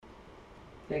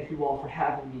Thank you all for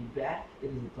having me back. It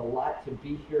is a delight to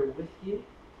be here with you.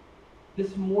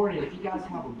 This morning, if you guys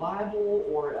have a Bible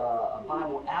or a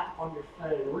Bible app on your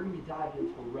phone, we're going to be diving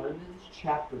into Romans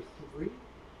chapter 3.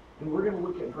 And we're going to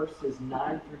look at verses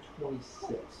 9 through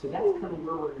 26. So that's kind of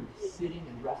where we're going to be sitting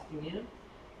and resting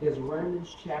in, is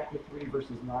Romans chapter 3,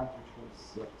 verses 9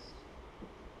 through 26.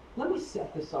 Let me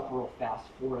set this up real fast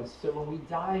for us. So when we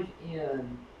dive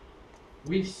in,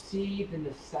 we see the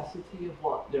necessity of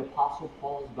what the Apostle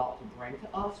Paul is about to bring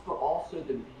to us, but also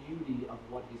the beauty of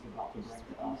what he's about to bring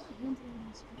to us.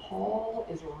 Paul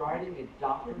is writing a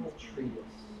doctrinal treatise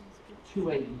to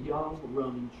a young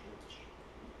Roman church.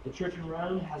 The church in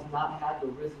Rome has not had the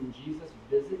risen Jesus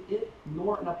visit it,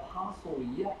 nor an apostle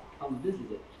yet come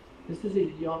visit it. This is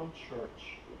a young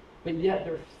church, but yet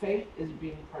their faith is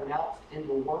being pronounced in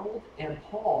the world, and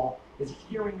Paul is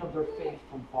hearing of their faith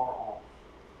from far off.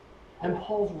 And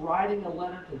Paul's writing a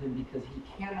letter to them because he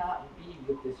cannot be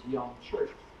with this young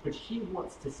church, which he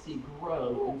wants to see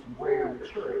grow into greater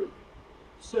maturity.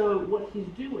 So what he's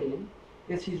doing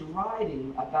is he's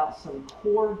writing about some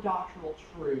core doctrinal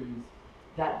truths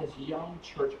that this young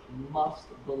church must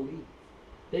believe.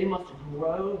 They must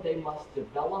grow, they must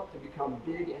develop to become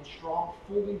big and strong,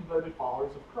 fully devoted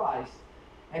followers of Christ.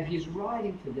 And he's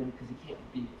writing to them because he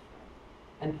can't be with them.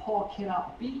 And Paul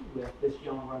cannot be with this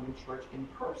young Roman church in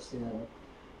person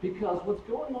because what's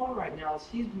going on right now is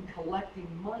he's been collecting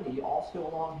money also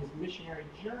along his missionary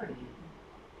journey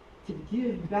to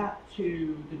give back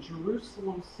to the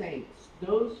Jerusalem saints,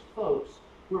 those folks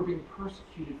who are being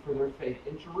persecuted for their faith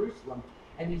in Jerusalem.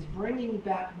 And he's bringing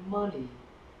back money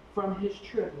from his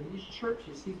trip. And these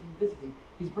churches he's been visiting,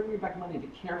 he's bringing back money to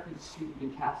care for these people who've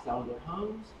been cast out of their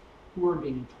homes, who are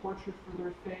being tortured for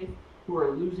their faith, who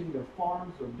are losing their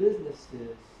farms or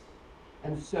businesses.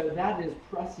 And so that is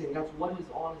pressing, that's what is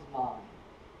on his mind.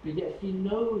 But yet he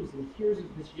knows and hears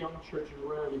of this young church in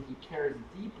Rome, and he cares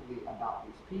deeply about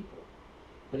these people.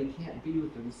 But he can't be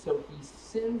with them. So he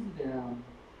sends them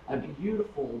a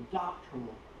beautiful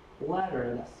doctrinal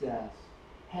letter that says,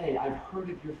 hey, I've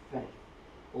heard of your faith.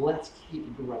 Let's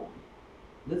keep growing.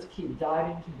 Let's keep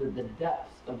diving to the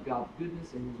depths of God's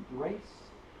goodness and his grace.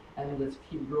 And let's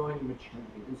keep growing and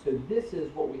maturing. And so this is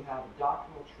what we have, a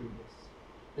doctrinal treatise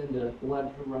in the letter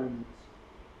to Romans.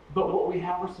 But what we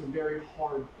have are some very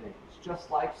hard things.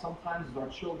 Just like sometimes as our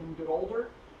children get older,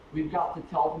 we've got to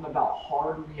tell them about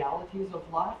hard realities of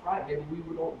life, right? Maybe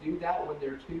we don't do that when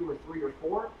they're 2 or 3 or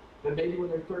 4, but maybe when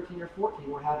they're 13 or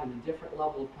 14, we're having a different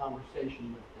level of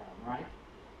conversation with them, right?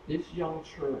 This young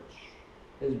church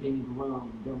is being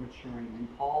grown, they're maturing, and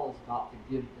Paul is about to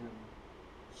give them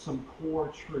some core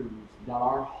truths that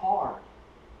are hard,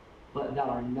 but that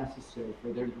are necessary for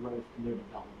their growth and their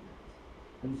development.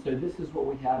 And so this is what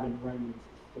we have in Romans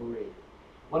 3.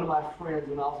 One of my friends,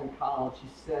 when I was in college, he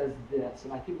says this,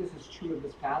 and I think this is true of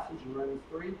this passage in Romans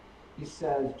 3. He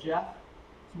says, Jeff,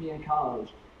 to me in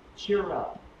college, cheer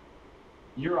up.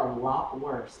 You're a lot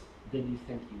worse than you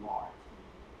think you are.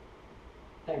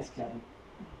 Thanks, Kevin.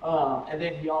 And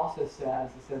then he also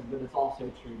says, but it's also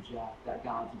true, Jeff, that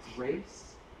God's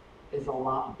grace is a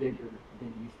lot bigger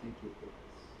than you think it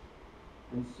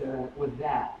is. And so with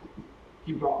that,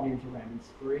 he brought me into Romans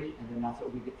 3, and then that's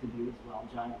what we get to do as well,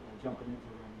 jumping into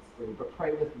Romans 3. But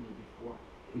pray with me before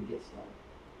we get started.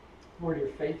 Lord, you're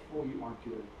faithful, you are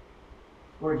good.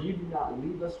 Lord, you do not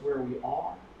leave us where we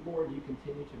are. Lord, you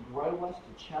continue to grow us,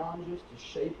 to challenge us, to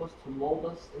shape us, to mold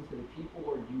us into the people,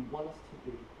 Lord, you want us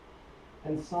to be.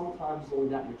 And sometimes,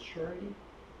 Lord, that maturity,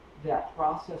 that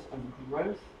process of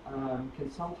growth can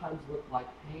sometimes look like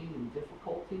pain and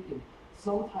difficulty, and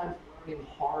sometimes learning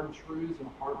hard truths and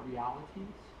hard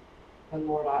realities. And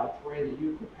Lord, I pray that you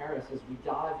would prepare us as we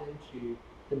dive into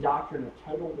the doctrine of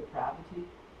total depravity,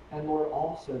 and Lord,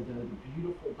 also the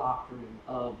beautiful doctrine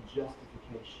of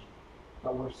justification,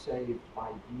 that we're saved by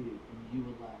you and you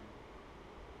alone.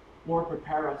 Lord,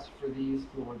 prepare us for these,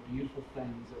 Lord, beautiful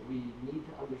things that we need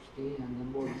to understand,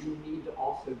 and Lord, you need to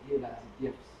also give as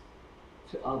gifts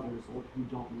to others, Lord, who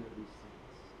don't know these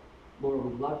things. Lord,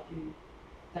 we love you.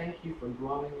 Thank you for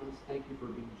growing us. Thank you for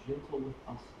being gentle with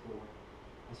us, Lord,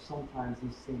 as sometimes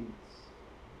these things,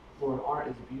 Lord, aren't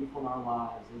as beautiful in our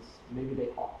lives as maybe they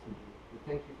ought to be. But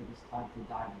thank you for this time to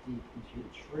dive deep into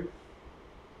your truth.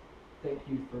 Thank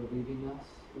you for leading us,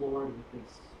 Lord, with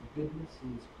this goodness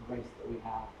and this grace that we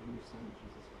have from your Son,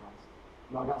 Jesus Christ.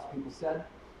 And all God's people said,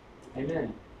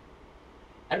 amen.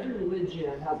 Every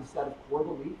religion has a set of core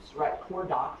beliefs, right? Core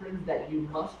doctrines that you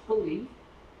must believe.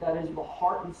 That is the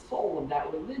heart and soul of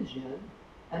that religion,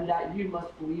 and that you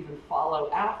must believe and follow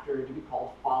after to be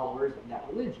called followers of that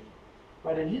religion.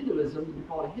 Right? In Hinduism, to be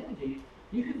called a Hindu,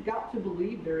 You have got to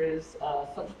believe there is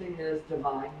such thing as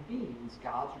divine beings,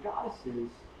 gods or goddesses,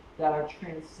 that are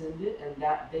transcendent and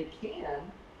that they can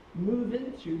move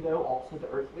into, though, also the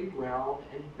earthly realm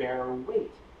and bear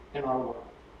weight in our world.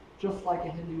 Just like a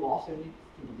Hindu also needs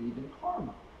to believe in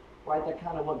karma, right? That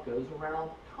kind of what goes around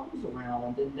comes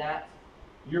around, and that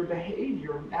your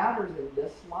behavior matters in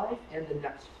this life and the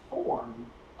next form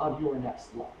of your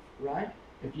next life, right?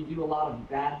 If you do a lot of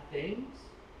bad things,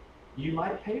 you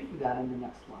might pay for that in the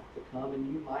next life to come,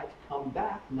 and you might come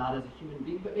back not as a human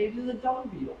being, but maybe as a dung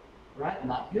beetle, right?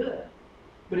 Not good.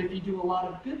 But if you do a lot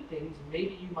of good things,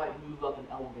 maybe you might move up an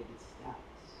elevated status.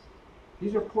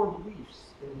 These are core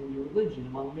beliefs in Hindu religion,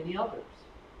 among many others.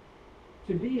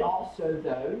 To be also,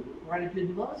 though, right, a good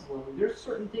Muslim, there's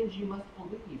certain things you must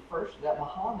believe. First, that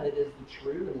Muhammad is the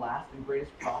true and last and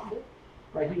greatest prophet.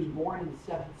 Right, he was born in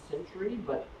the 7th century,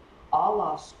 but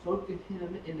Allah spoke to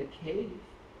him in a cave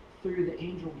through the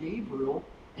angel Gabriel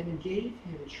and gave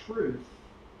him truth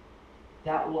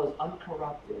that was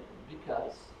uncorrupted,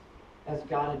 because as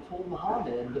God had told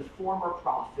Muhammad, the former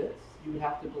prophets you would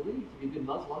have to believe to be a good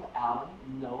Muslim, Adam,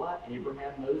 Noah,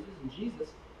 Abraham, Moses, and Jesus,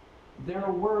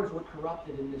 their words were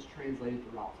corrupted and mistranslated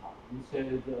throughout time. And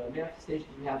so the manifestations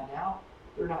we have now,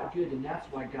 they're not good, and that's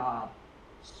why God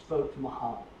spoke to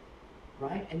Muhammad,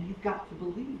 right? And you've got to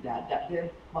believe that then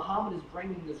Muhammad is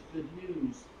bringing this good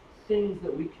news, things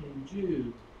that we can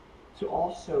do to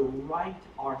also right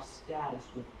our status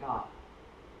with God.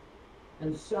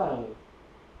 And so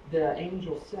the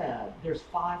angel said, there's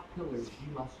 5 pillars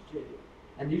you must do.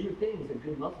 And these are things that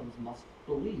good Muslims must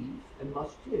believe and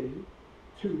must do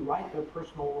to right their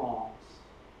personal wrongs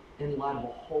in light of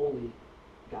a holy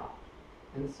God.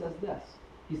 And it says this.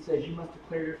 He says, you must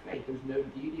declare your faith. There's no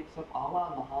deity except Allah,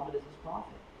 and Muhammad is his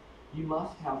prophet. You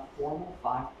must have formal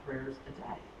 5 prayers a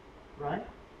day, right?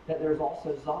 That there's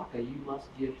also zakah. You must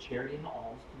give charity and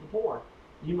alms to the poor.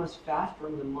 You must fast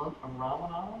during the month of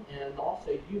Ramadan, and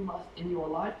also you must, in your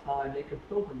lifetime, make a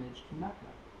pilgrimage to Mecca,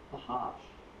 the Hajj,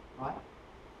 right?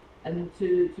 And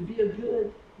to be a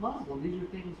good Muslim, these are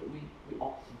things that we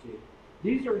ought to do.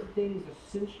 These are things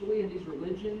essentially in these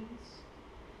religions,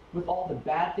 with all the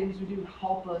bad things we do,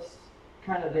 help us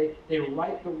kind of, they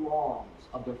right the wrongs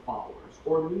of their followers,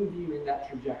 or move you in that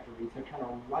trajectory to kind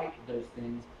of right those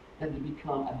things and to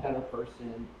become a better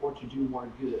person or to do more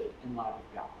good in light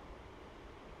of God.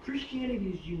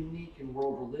 Christianity is unique in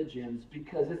world religions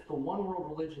because it's the one world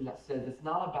religion that says it's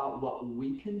not about what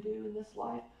we can do in this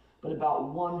life, but about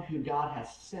one who God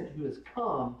has sent, who has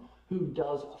come, who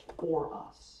does for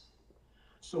us.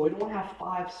 So we don't have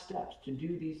 5 steps to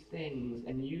do these things,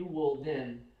 and you will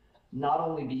then not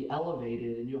only be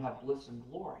elevated and you'll have bliss and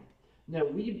glory. No,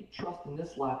 we trust in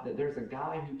this life that there's a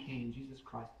guy who came, Jesus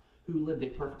Christ, who lived a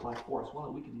perfect life for us, one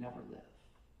that we could never live.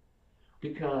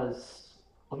 Because,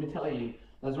 let me tell you,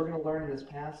 as we're going to learn in this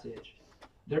passage,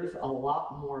 there's a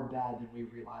lot more bad than we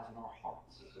realize in our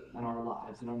hearts and our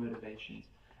lives and our motivations.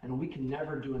 And we can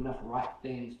never do enough right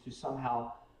things to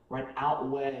somehow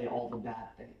outweigh all the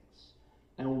bad things.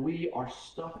 And we are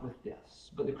stuck with this.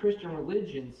 But the Christian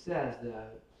religion says, though,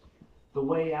 the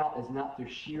way out is not through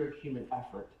sheer human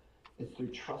effort. It's through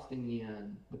trusting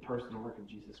in the personal work of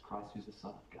Jesus Christ, who's the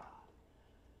Son of God.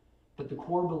 But the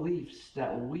core beliefs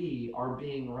that we are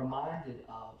being reminded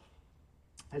of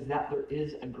is that there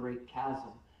is a great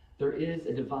chasm. There is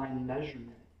a divine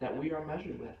measurement that we are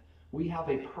measured with. We have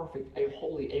a perfect, a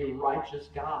holy, a righteous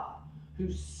God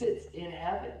who sits in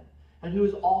heaven and who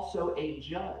is also a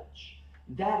judge.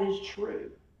 That is true.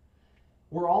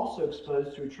 We're also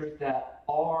exposed to a truth that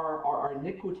our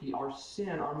iniquity, our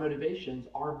sin, our motivations,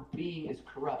 our being is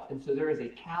corrupt. And so there is a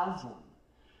chasm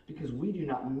because we do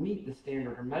not meet the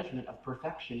standard or measurement of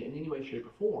perfection in any way, shape,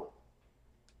 or form.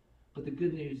 But the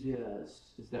good news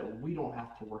is that we don't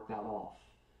have to work that off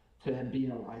to be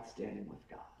in a right standing with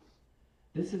God.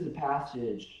 This is a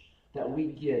passage that we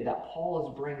get, that Paul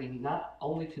is bringing not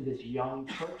only to this young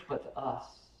church, but to us,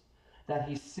 that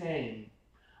he's saying,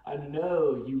 I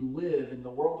know you live, and the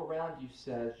world around you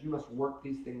says you must work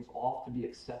these things off to be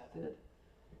accepted.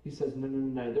 He says,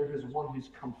 no. There is one who's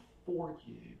come for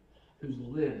you, who's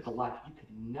lived the life you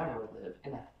could never live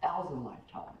in 1,000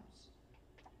 lifetimes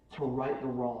to right the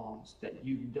wrongs that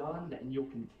you've done and you'll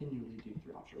continually do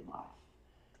throughout your life.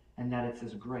 And that it's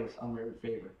his grace, unmerited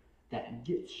favor, that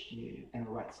gets you in a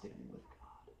right standing with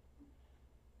God.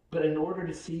 But in order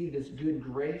to see this good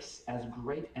grace as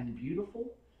great and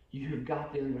beautiful, you have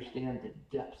got to understand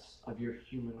the depths of your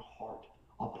human heart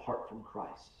apart from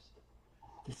Christ.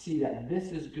 To see that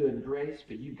this is good grace,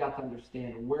 but you've got to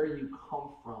understand where you come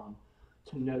from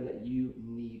to know that you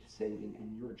need saving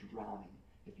and you're drowning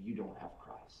if you don't have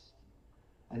Christ.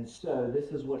 And so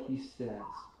this is what he says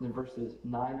in verses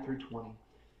 9 through 20.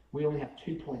 We only have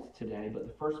 2 points today, but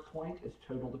the first point is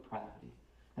total depravity.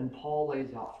 And Paul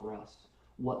lays out for us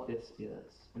what this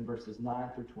is in verses 9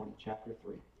 through 20, chapter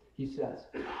 3. He says,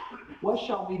 "What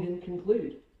shall we then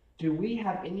conclude? Do we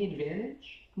have any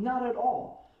advantage? Not at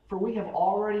all. For we have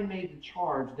already made the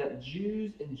charge that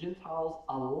Jews and Gentiles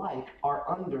alike are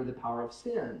under the power of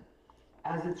sin.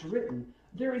 As it's written,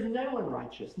 there is no one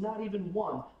righteous, not even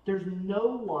one. There's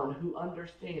no one who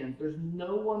understands. There's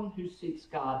no one who seeks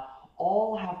God.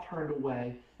 All have turned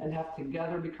away and have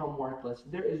together become worthless.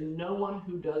 There is no one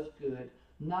who does good,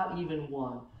 not even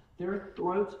one. Their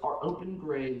throats are open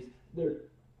graves. Their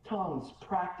tongues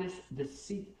practice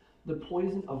deceit. The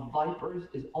poison of vipers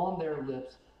is on their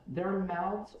lips. Their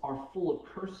mouths are full of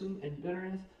cursing and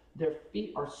bitterness. Their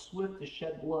feet are swift to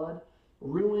shed blood.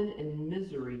 Ruin and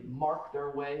misery mark their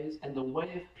ways, and the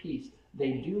way of peace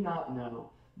they do not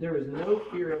know. There is no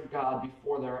fear of God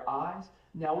before their eyes.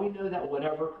 Now we know that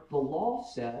whatever the law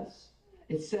says,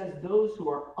 it says those who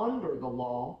are under the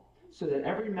law, so that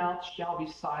every mouth shall be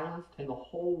silenced and the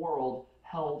whole world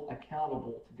held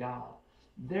accountable to God.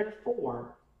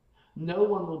 Therefore, no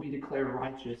one will be declared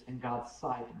righteous in God's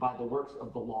sight by the works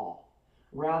of the law.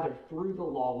 Rather, through the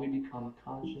law we become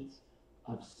conscious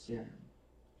of sin."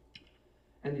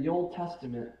 In the Old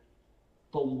Testament,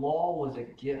 the law was a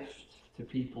gift to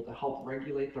people to help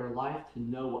regulate their life, to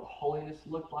know what holiness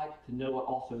looked like, to know what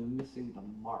also missing the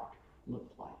mark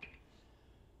looked like.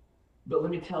 But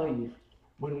let me tell you,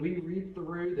 when we read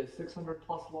through the 600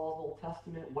 plus laws of the Old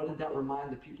Testament, what did that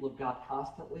remind the people of God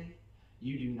constantly?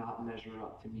 You do not measure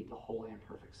up to meet the holy and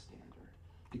perfect standard,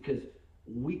 because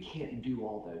we can't do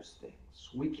all those things.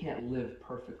 We can't live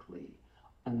perfectly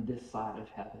on this side of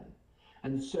heaven.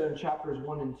 And so in chapters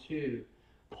 1 and 2,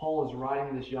 Paul is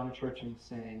writing this young church and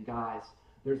saying, guys,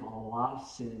 there's a lot of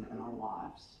sin in our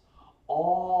lives.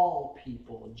 All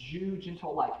people, Jew, Gentile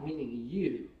alike, meaning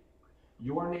you,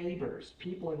 your neighbors,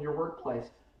 people in your workplace,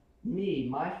 me,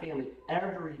 my family,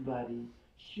 everybody,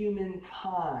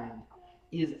 humankind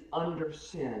is under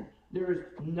sin. There is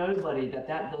nobody that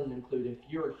doesn't include.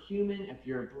 If you're human, if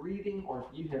you're breathing, or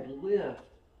if you have lived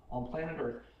on planet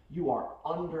Earth, you are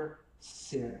under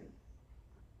sin.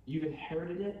 You've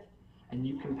inherited it, and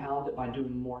you compound it by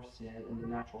doing more sin in the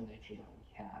natural nature that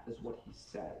we have, is what he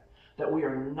said. That we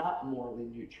are not morally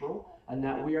neutral, and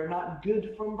that we are not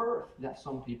good from birth, that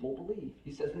some people believe.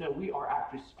 He says, no, we are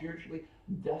actually spiritually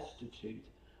destitute,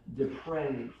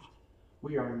 depraved.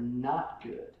 We are not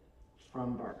good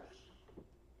from birth.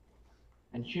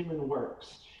 And human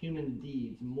works, human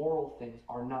deeds, moral things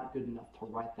are not good enough to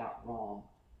right that wrong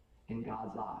in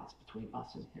God's eyes between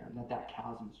us and him. That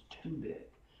chasm is too big,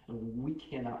 and we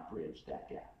cannot bridge that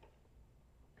gap.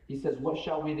 He says, what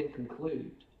shall we then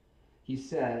conclude? He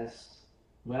says,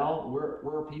 well,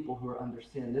 we're people who are under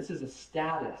sin. This is a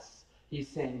status. He's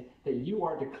saying that you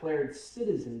are declared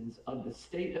citizens of the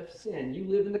state of sin. You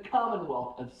live in the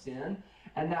commonwealth of sin.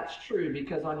 And that's true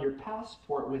because on your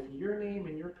passport with your name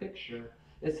and your picture,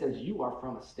 it says you are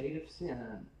from a state of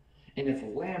sin. And it's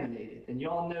laminated. And you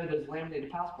all know those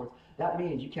laminated passports. That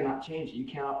means you cannot change it. You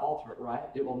cannot alter it, right?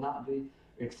 It will not be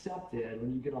accepted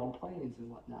when you get on planes and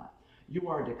whatnot. You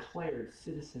are declared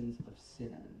citizens of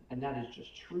sin. And that is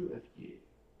just true of you.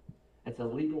 It's a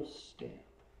legal stamp.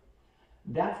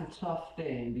 That's a tough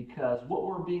thing because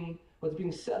what's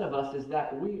being said of us is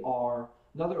that we are,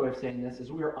 another way of saying this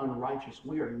is we are unrighteous.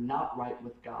 We are not right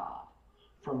with God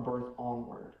from birth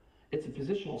onward. It's a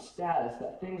positional status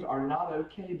that things are not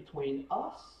okay between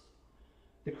us,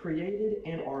 the created,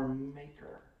 and our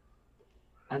Maker.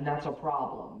 And that's a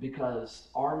problem because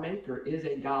our Maker is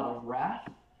a God of wrath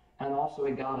and also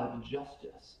a God of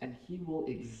justice. And he will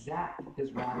exact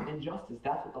his wrath and justice.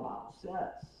 That's what the Bible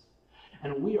says.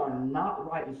 And we are not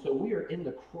right. And so we are in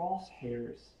the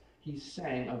crosshairs, he's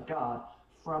saying, of God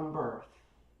from birth.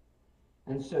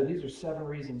 And so these are 7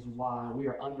 reasons why we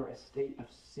are under a state of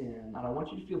sin. And I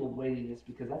want you to feel the weightiness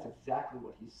because that's exactly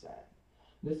what he's saying.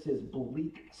 This is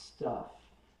bleak stuff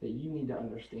that you need to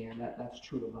understand that's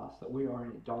true of us, that we are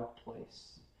in a dark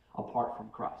place apart from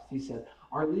Christ. He said,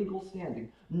 our legal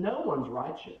standing, no one's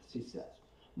righteous, he says.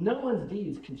 No one's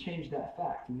deeds can change that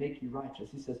fact and make you righteous.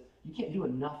 He says, you can't do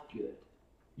enough good.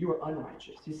 You are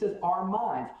unrighteous. He says, our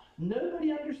minds,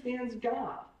 nobody understands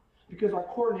God because our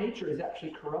core nature is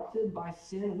actually corrupted by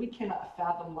sin. We cannot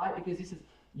fathom light because he says,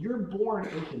 you're born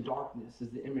into darkness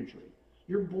is the imagery.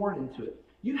 You're born into it.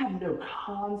 You have no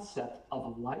concept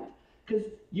of light because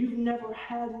you've never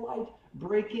had light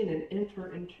break in and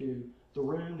enter into the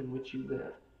room in which you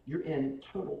live. You're in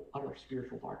total, utter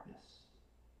spiritual darkness.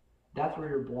 That's where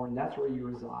you're born. That's where you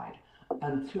reside.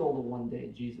 until the one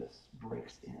day Jesus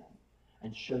breaks in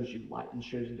and shows you light and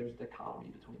shows you there's a dichotomy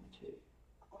between the two.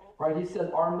 Right? He says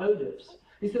our motives.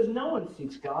 He says no one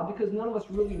seeks God because none of us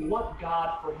really want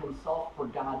God for himself, for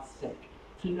God's sake,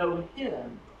 to know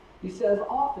him. He says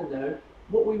often, though,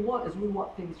 what we want is we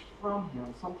want things from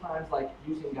him, sometimes like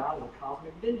using God as a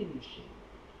cosmic vending machine.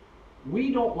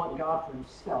 We don't want God for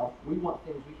himself. We want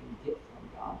things we can get from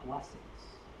God, blessings,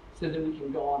 so that we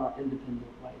can go on our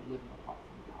independent way, living apart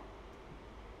from God.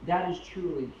 That is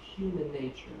truly human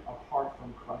nature apart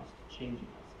from Christ changing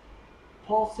us.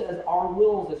 Paul says our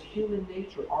wills as human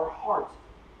nature, our hearts,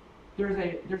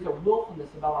 there's a willfulness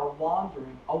about our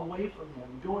wandering away from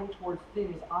him, going towards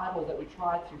things, idols that we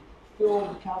try to fill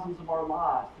the chasms of our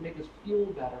lives, to make us feel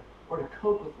better, or to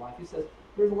cope with life. He says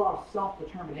there's a lot of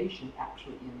self-determination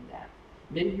actually in that.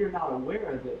 Maybe you're not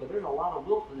aware of it, but there's a lot of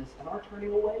willfulness in our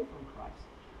turning away from Christ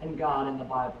and God and the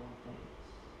Bible and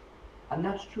things. And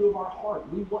that's true of our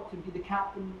heart. We want to be the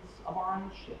captains of our own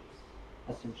ships,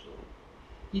 essentially.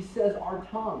 He says our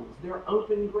tongues, they're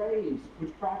open graves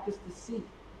which practice deceit.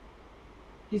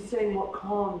 He's saying what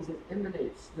comes and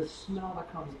emanates, the smell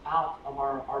that comes out of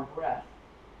our breath.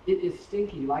 It is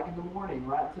stinky, like in the morning,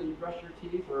 right? Until you brush your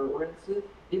teeth or rinse it.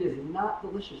 It is not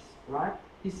delicious, right?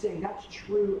 He's saying that's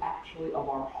true, actually, of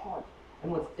our heart.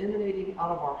 And what's emanating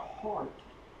out of our heart,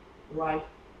 right,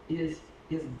 is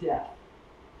death.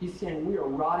 He's saying we are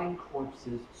rotting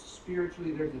corpses.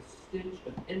 Spiritually, there's a stench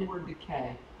of inward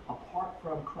decay apart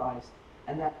from Christ,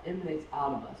 and that emanates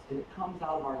out of us. And it comes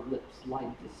out of our lips like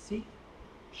deceit,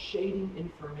 shading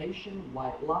information,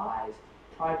 white lies,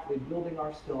 pridefully building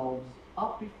ourselves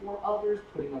up before others,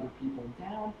 putting other people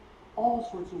down, all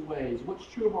sorts of ways. What's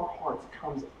true of our hearts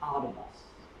comes out of us.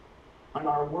 And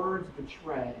our words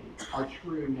betray our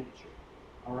true nature.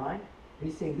 All right? And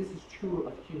he's saying this is true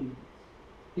of humans.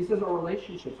 He says our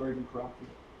relationships are even corrupted.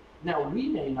 Now, we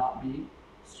may not be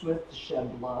swift to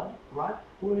shed blood, right?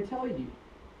 But let me tell you,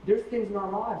 there's things in our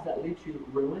lives that lead to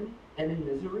ruin and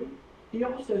misery. He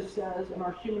also says in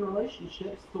our human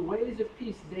relationships, the ways of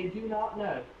peace they do not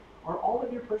know. Are all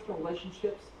of your personal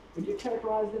relationships, would you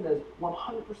characterize them as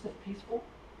 100% peaceful?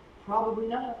 Probably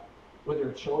not.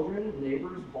 Whether children,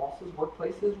 neighbors, bosses,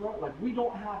 workplaces, right? Like, we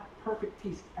don't have perfect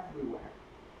peace everywhere.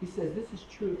 He says this is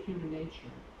true of human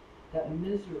nature, that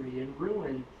misery and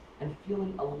ruin and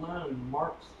feeling alone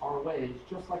marks our ways.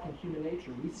 Just like in human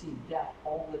nature, we see death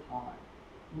all the time,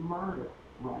 murder,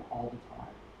 right, all the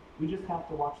time. We just have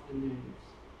to watch the news,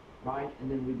 right? And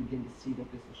then we begin to see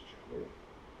that this is true.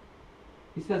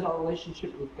 He says our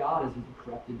relationship with God is even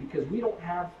corrupted because we don't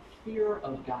have fear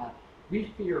of God.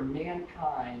 We fear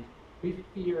mankind. We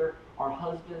fear our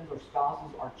husbands, our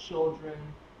spouses, our children,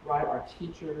 right? Our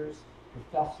teachers,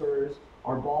 professors,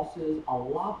 our bosses, a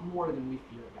lot more than we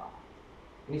fear God.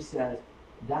 And he says,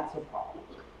 that's a problem.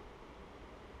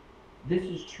 This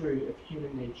is true of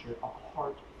human nature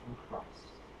apart from Christ.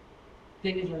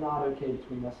 Things are not okay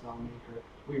between us and our Maker.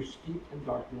 We are steeped in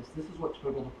darkness. This is what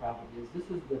total depravity is. This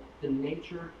is the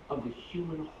nature of the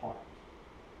human heart.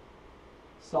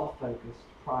 Self-focused,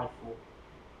 prideful,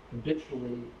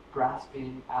 habitually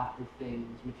grasping after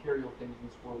things, material things in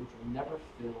this world which will never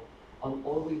fill, and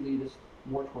only lead us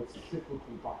more towards cyclical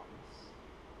darkness.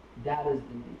 That is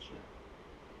the nature.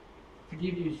 To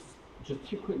give you just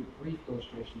two quick brief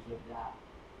illustrations of that.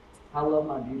 I love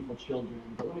my beautiful children,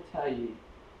 but let me tell you,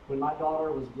 when my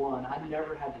daughter was 1, I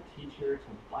never had to teach her to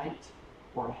bite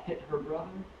or hit her brother,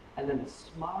 and then to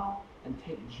smile and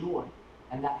take joy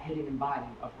in that hitting and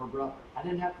biting of her brother. I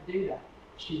didn't have to do that.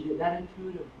 She did that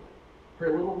intuitively.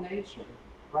 Her little nature,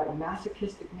 right,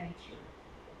 masochistic nature,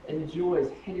 enjoys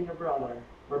hitting her brother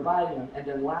or biting him and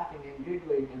then laughing and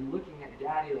giggling and looking at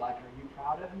Daddy like, are you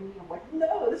proud of me? I'm like,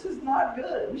 no, this is not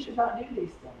good. We should not do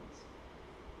these things.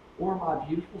 Or my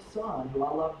beautiful son, who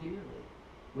I love dearly,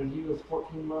 when he was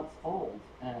 14 months old,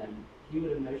 and he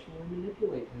would emotionally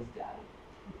manipulate his daddy.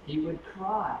 He would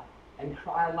cry, and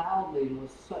cry loudly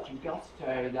with such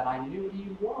gusto that I knew what he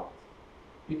would want.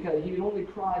 Because he would only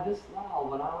cry this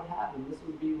loud when I would have him. This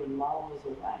would be when Mom was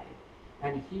away.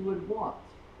 And he would want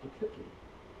a cookie.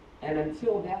 And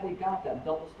until Daddy got that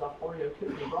double-stuffed Oreo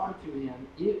cookie and brought it to him,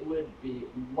 it would be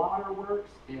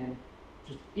waterworks and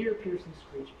just ear-piercing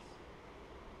screeches.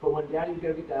 But when Daddy would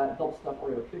go get that double-stuffed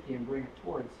Oreo cookie and bring it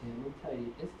towards him, let me tell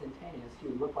you, instantaneous, he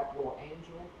would look like a little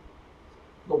angel.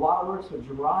 The waterworks would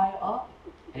dry up,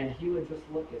 and he would just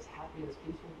look as happy and as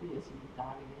peaceful as he was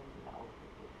diving into that little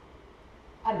cookie.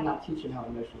 I did not teach him how to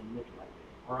emotionally manipulate me,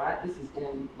 all right? This is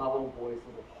in my little boy's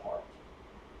little heart.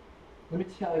 Let me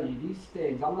tell you, these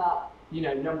things, I'm not,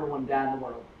 number one dad in the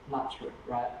world. Not true,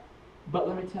 right? But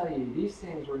let me tell you, these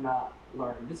things were not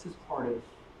learned. This is part of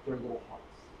their little hearts.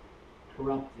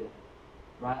 Corrupted,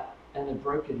 right? And the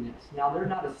brokenness. Now, they're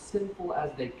not as sinful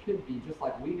as they could be, just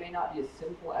like we may not be as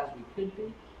sinful as we could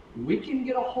be. We can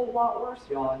get a whole lot worse,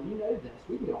 y'all, and you know this.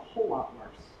 We can get a whole lot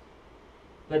worse.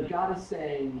 But God is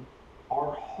saying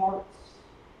our hearts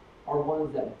are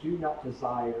ones that do not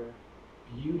desire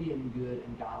beauty and good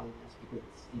and godliness because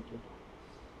it's steeped in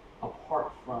darkness,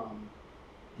 apart from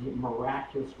the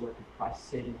miraculous work of Christ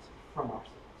saving us from our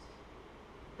sins.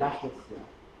 That's what's there.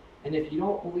 And if you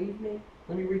don't believe me,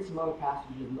 let me read some other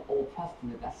passages in the Old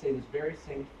Testament that say this very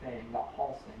same thing that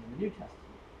Paul's saying in the New Testament.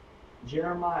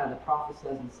 Jeremiah, the prophet,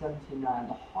 says in 17:9,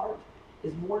 the heart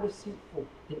is more deceitful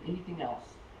than anything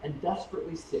else and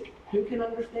desperately sick. Who can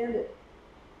understand it?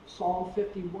 Psalm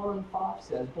 51:5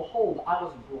 says, behold, I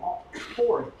was brought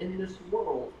forth in this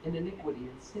world in iniquity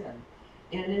and sin,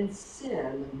 and in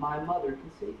sin my mother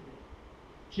conceived me.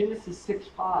 Genesis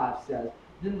 6:5 says,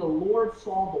 then the Lord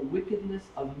saw the wickedness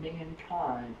of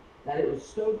mankind, that it was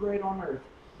so great on earth,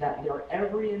 that their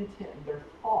every intent, their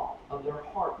thought of their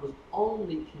heart was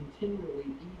only continually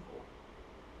evil.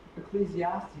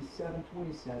 Ecclesiastes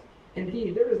 7:20 says,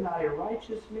 indeed, there is not a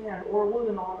righteous man or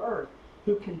woman on earth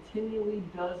who continually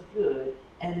does good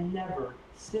and never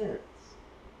sins.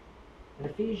 In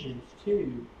Ephesians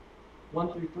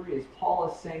 2:1-3, as Paul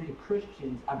is saying to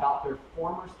Christians about their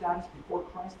former status before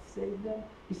Christ saved them,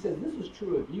 he says, this is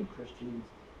true of you Christians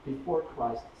before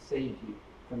Christ saved you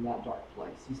from that dark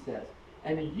place. He says,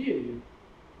 and you,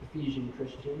 Ephesian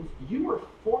Christians, you were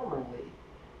formerly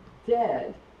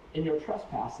dead in your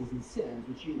trespasses and sins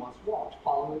which you once walked,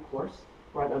 following the course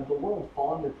of the world,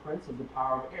 following the prince of the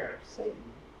power of air, Satan.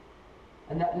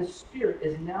 And that this spirit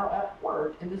is now at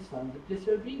work in the sons of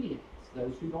disobedience,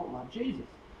 those who don't love Jesus,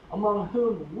 among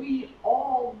whom we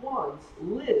all once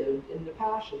lived in the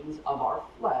passions of our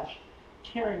flesh,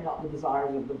 carrying out the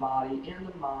desires of the body and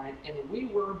the mind, and we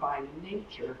were by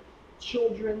nature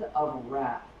children of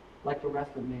wrath, like the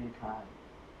rest of mankind.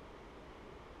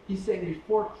 He's saying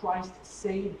before Christ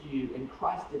saved you, and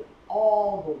Christ did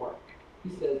all the work, he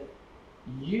said,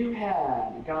 you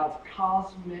had God's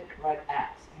cosmic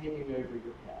axe hanging over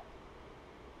your head,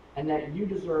 and that you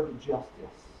deserved justice,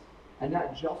 and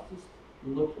that justice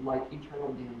looked like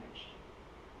eternal damnation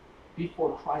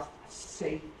before Christ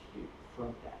saved you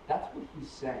from that. That's what he's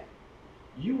saying.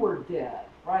 You were dead,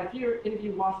 right? If any of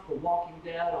you watched The Walking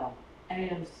Dead on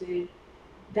AMC,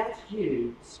 that's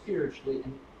you spiritually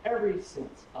in every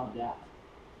sense of that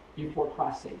before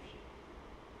Christ saves you.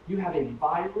 You have a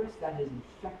virus that has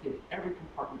infected every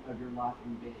compartment of your life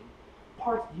and being.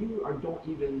 Parts you don't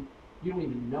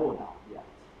even know about yet.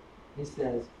 He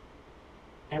says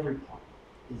every part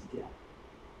is dead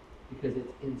because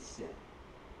it's in sin.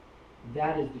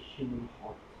 That is the human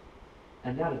heart.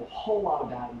 And that is a whole lot of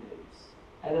bad news.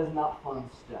 That is not fun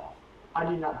stuff. I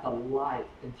do not delight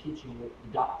in teaching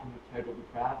the doctrine of total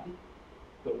depravity,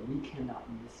 but we cannot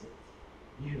miss it.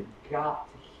 You have got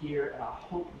to hear, and I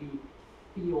hope you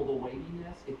feel the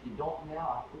weightiness. If you don't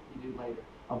now, I hope you do later,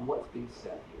 of what's being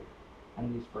said here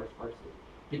in these first verses.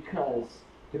 Because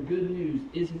the good news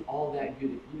isn't all that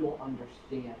good if you don't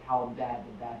understand how bad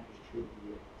the bad news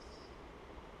truly is.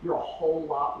 You're a whole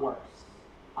lot worse.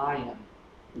 I am.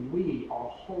 We are a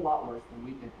whole lot worse than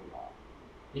we think we are.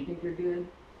 You think you're good?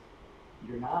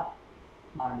 You're not.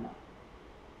 I'm not.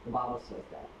 The Bible says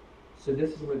that. So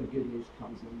this is where the good news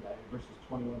comes in there, verses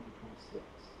 21-26.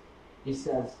 He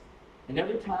says, and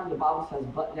every time the Bible says,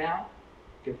 but now,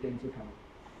 good things are coming.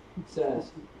 It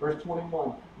says, verse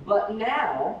 21, but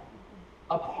now,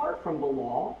 apart from the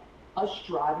law, us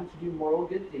striving to do moral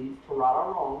good deeds, to right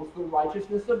our wrongs, the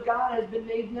righteousness of God has been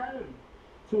made known,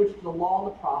 to which the law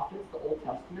and the prophets, the Old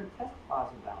Testament, testifies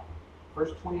about.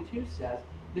 Verse 22 says,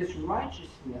 this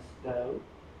righteousness, though,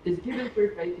 is given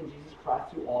through faith in Jesus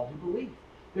Christ to all who believe.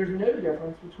 There's no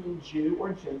difference between Jew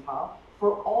or Gentile,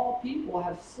 for all people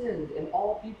have sinned and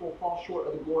all people fall short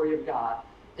of the glory of God,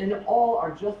 and all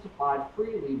are justified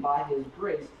freely by his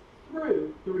grace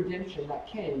through the redemption that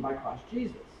came by Christ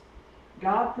Jesus.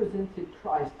 God presented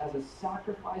Christ as a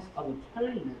sacrifice of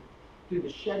atonement through the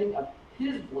shedding of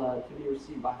his blood to be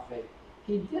received by faith.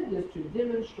 He did this to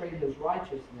demonstrate his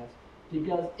righteousness,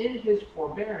 because in his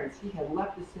forbearance he had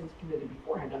left the sins committed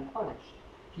beforehand unpunished.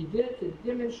 He did it to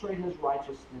demonstrate his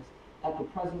righteousness at the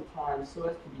present time, so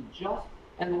as to be just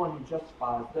and the one who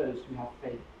justifies those who have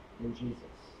faith in Jesus.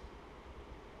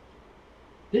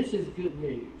 This is good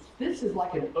news. This is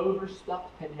like an overstuffed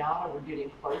pinata. We're getting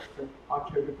close to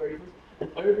October 31st.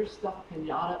 An overstuffed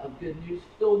pinata of good news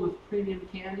filled with premium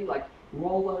candy like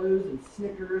Rolos and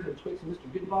Snickers and Twix and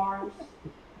Mr. Good bars.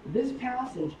 This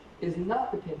passage is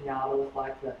not the pinata with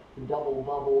like the double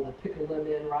bubble, the pickle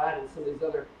lemon, right, and some of these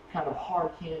other kind of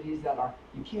hard candies that are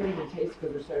you can't even taste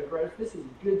because they're so gross. This is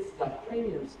good stuff,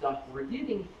 premium stuff we're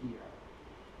getting here.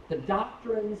 The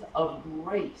doctrines of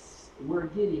grace we're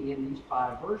getting in these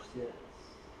 5 verses.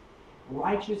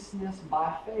 Righteousness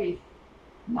by faith,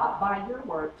 not by your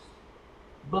works,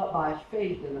 but by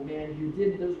faith in the man who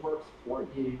did those works for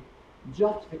you.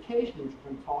 Justification, which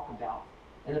we're going to talk about,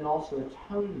 and then also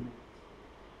atonement.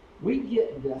 We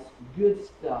get this good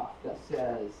stuff that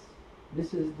says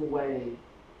this is the way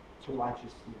to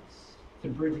righteousness, to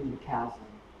bridging the chasm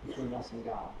between us and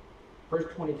God. Verse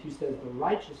 22 says the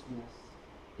righteousness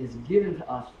is given to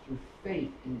us through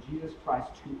faith in Jesus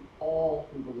Christ to all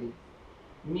who believe.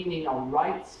 Meaning a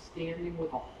right standing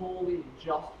with a holy,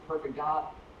 just, perfect God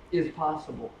is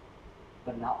possible,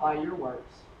 but not by your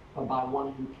works, but by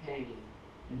one who came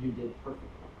and who did perfect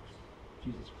works,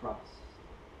 Jesus Christ.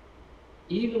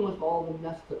 Even with all the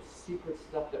messed up secret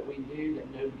stuff that we do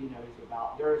that nobody knows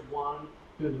about, there is one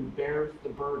who bears the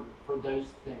burden for those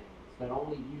things that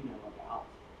only you know about.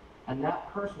 And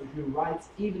that person who rights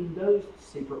even those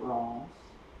secret wrongs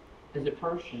is a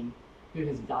person who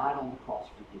has died on the cross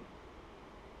for you.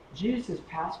 Jesus'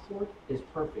 passport is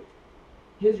perfect.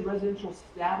 His residential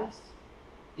status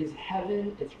is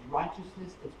heaven, it's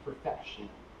righteousness, it's perfection.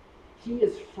 He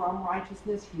is from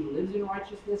righteousness, he lives in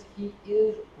righteousness, he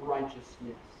is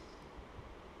righteousness.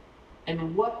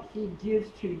 And what he gives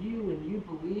to you when you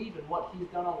believe and what he's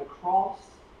done on the cross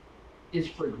is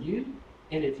for you,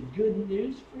 and it's good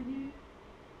news for you,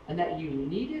 and that you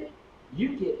need it,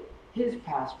 you get his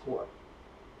passport.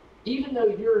 Even though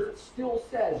yours still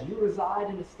says you reside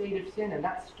in a state of sin, and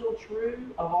that's still true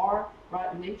of our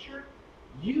right nature,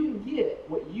 you get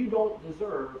what you don't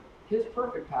deserve. His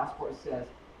perfect passport says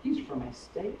he's from a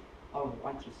state of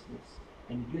righteousness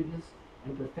and goodness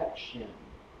and perfection.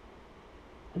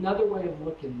 Another way of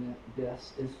looking at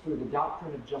this is through the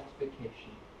doctrine of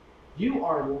justification. You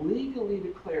are legally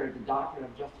declared, the doctrine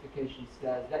of justification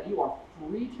says, that you are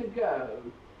free to go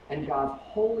in God's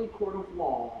holy court of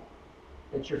law,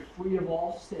 that you're free of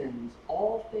all sins,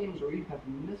 all things where you have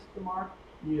missed the mark,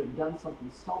 you have done something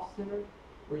self-centered,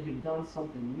 or you've done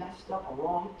something messed up or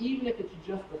wrong, even if it's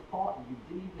just a thought and you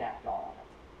didn't even act on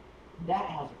it. That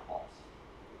has a cost.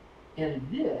 And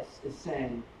this is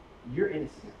saying you're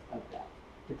innocent of that,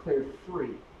 declared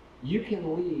free. You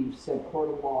can leave, said court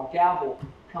of law, gavel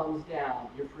comes down,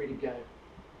 you're free to go.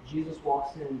 Jesus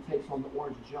walks in and takes on the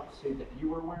orange jumpsuit that you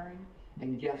were wearing,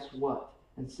 and guess what?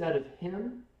 Instead of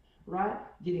him, right,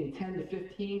 getting 10 to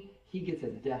 15, he gets a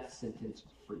death sentence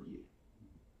for you.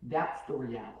 That's the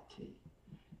reality.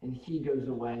 And he goes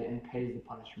away and pays the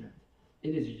punishment.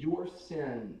 It is your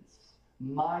sins,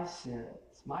 my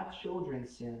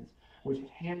children's sins, which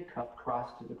handcuffed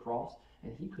Christ to the cross,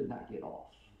 and he could not get off.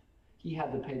 He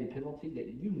had to pay the penalty that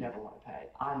you never want to pay,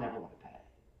 I never want to pay,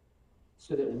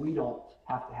 so that we don't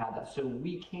have to have that, so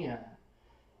we can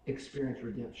experience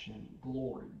redemption,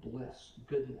 glory, bliss,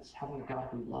 goodness, having a God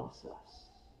who loves us.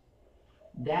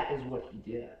 That is what he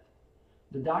did.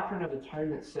 The doctrine of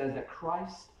atonement says that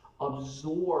Christ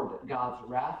absorbed God's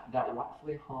wrath that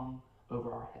rightfully hung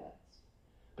over our heads.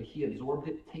 But he absorbed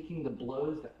it, taking the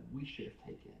blows that we should have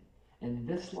taken in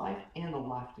this life and the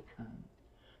life to come,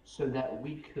 so that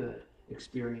we could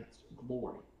experience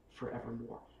glory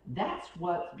forevermore. That's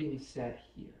what's being said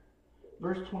here.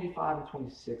 Verse 25 and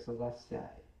 26, as I say,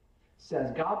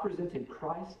 says, God presented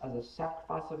Christ as a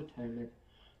sacrifice of atonement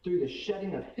through the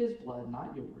shedding of his blood,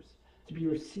 not yours, to be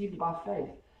received by faith.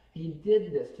 He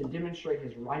did this to demonstrate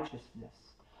his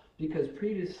righteousness, because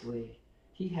previously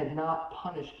he had not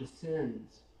punished the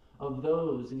sins of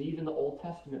those in even the Old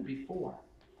Testament before.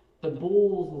 The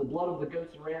bulls and the blood of the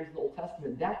goats and rams in the Old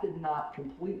Testament, that did not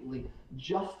completely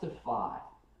justify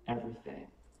everything.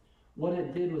 What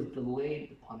it did was delay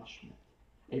the punishment.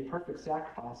 A perfect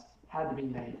sacrifice had to be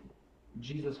made.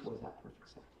 Jesus was that perfect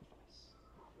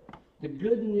sacrifice. The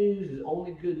good news is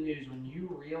only good news when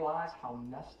you realize how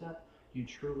messed up you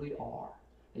truly are,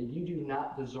 that you do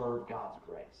not deserve God's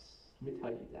grace. Let me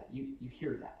tell you that. You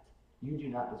hear that. You do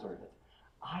not deserve it.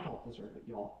 I don't deserve it,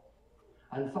 y'all.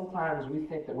 And sometimes we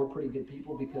think that we're pretty good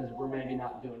people because we're maybe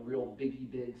not doing real big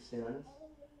sins.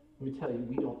 Let me tell you,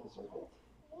 we don't deserve it.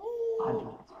 I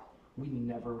don't. We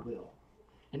never will.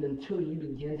 And until you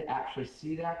begin to actually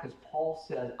see that, because Paul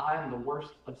says, I am the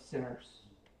worst of sinners.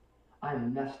 I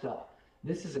am messed up.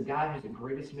 This is a guy who's the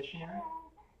greatest missionary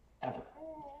ever.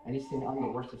 And he's saying, I'm the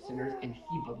worst of sinners, and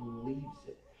he believes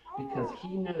it. Because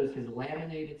he knows his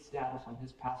laminated status on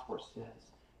his passport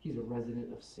says he's a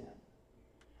resident of sin.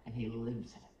 And he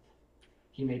lives in it.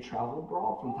 He may travel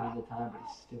abroad from time to time, but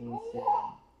he's still in sin.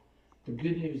 The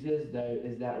good news is, though,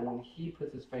 is that when he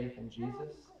puts his faith in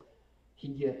Jesus, he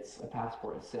gets a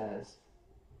passport. It says,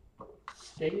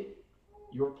 state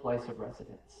your place of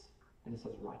residence. And it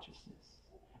says righteousness.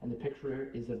 And the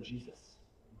picture is of Jesus.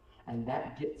 And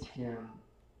that gets him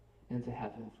into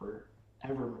heaven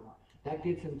forevermore. That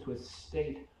gets him to a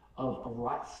state of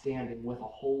right standing with a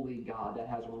holy God that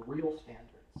has real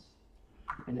standards.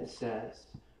 And it says,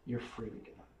 you're free to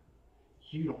go.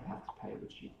 You don't have to pay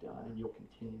what you've done, and you'll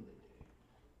continually do,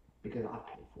 because I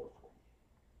paid for it for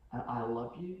you. And I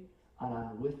love you, and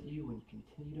I'm with you when you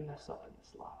continue to mess up in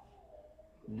this life.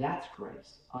 That's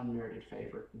grace, unmerited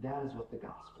favor. That is what the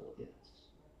gospel is.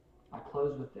 I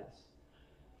close with this.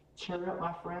 Cheer up,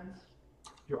 my friends.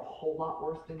 You're a whole lot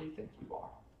worse than you think you are.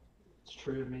 It's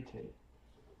true of me too.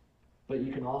 But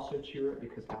you can also cheer up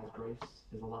because God's grace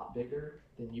is a lot bigger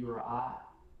than you or I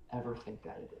ever think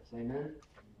that it is. Amen?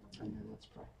 Amen. Let's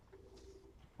pray.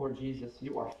 Lord Jesus,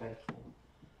 you are faithful.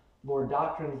 Lord,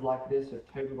 doctrines like this of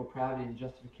total depravity and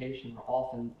justification are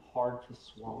often hard to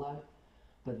swallow,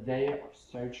 but they are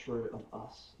so true of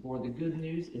us. Lord, the good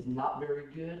news is not very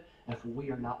good if we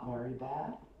are not very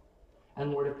bad.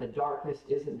 And Lord, if the darkness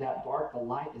isn't that dark, the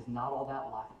light is not all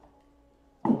that light.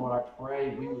 And Lord, I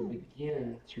pray we would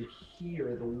begin to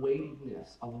hear the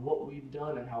weightiness of what we've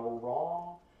done and how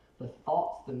wrong the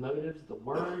thoughts, the motives, the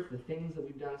words, the things that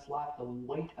we've done in this life, the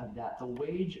weight of that. The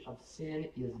wage of sin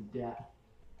is death.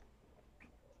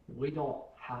 We don't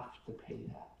have to pay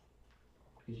that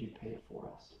because you paid it for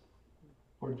us.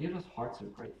 Lord, give us hearts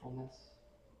of gratefulness,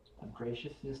 of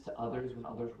graciousness to others when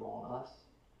others wrong us.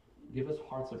 Give us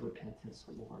hearts of repentance,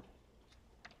 Lord.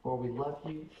 Lord, we love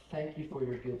you. Thank you for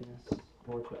your goodness,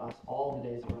 Lord, to us all the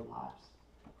days of our lives.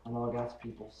 And all God's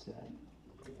people said,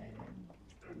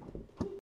 amen.